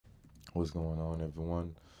What's going on,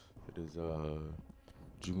 everyone? It is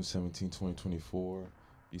June 17, 2024.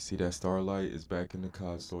 You see that Starlight is back in the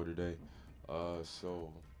COD store today. So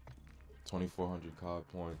 2400 COD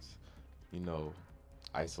points, you know,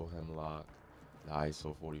 ISO Hemlock, the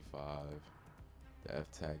ISO 45, the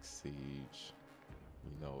F-Tac Siege,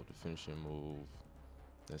 the finishing move,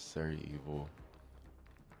 necessary evil,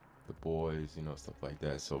 the boys, stuff like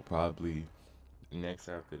that. So probably next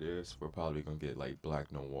after this, we're probably gonna get like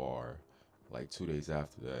Black Noir, like 2 days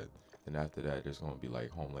after that. Then after that, there's gonna be like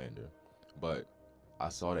Homelander. But I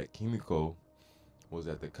saw that Kimiko was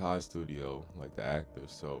at the COD studio, like the actor,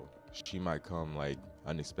 so she might come like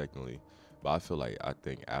unexpectedly. But I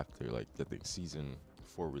think after like season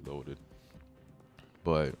 4 Reloaded.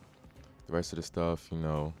 But the rest of the stuff,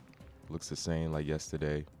 looks the same like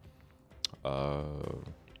yesterday. Uh,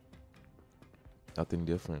 Nothing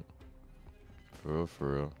different. For real,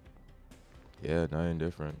 for real. Yeah, nothing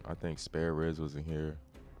different. I think Spare Reds was in here.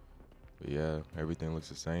 But yeah, everything looks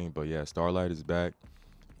the same. But yeah, Starlight is back.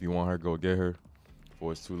 If you want her, go get her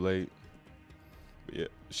before it's too late. But yeah,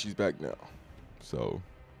 she's back now. So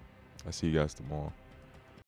I see you guys tomorrow.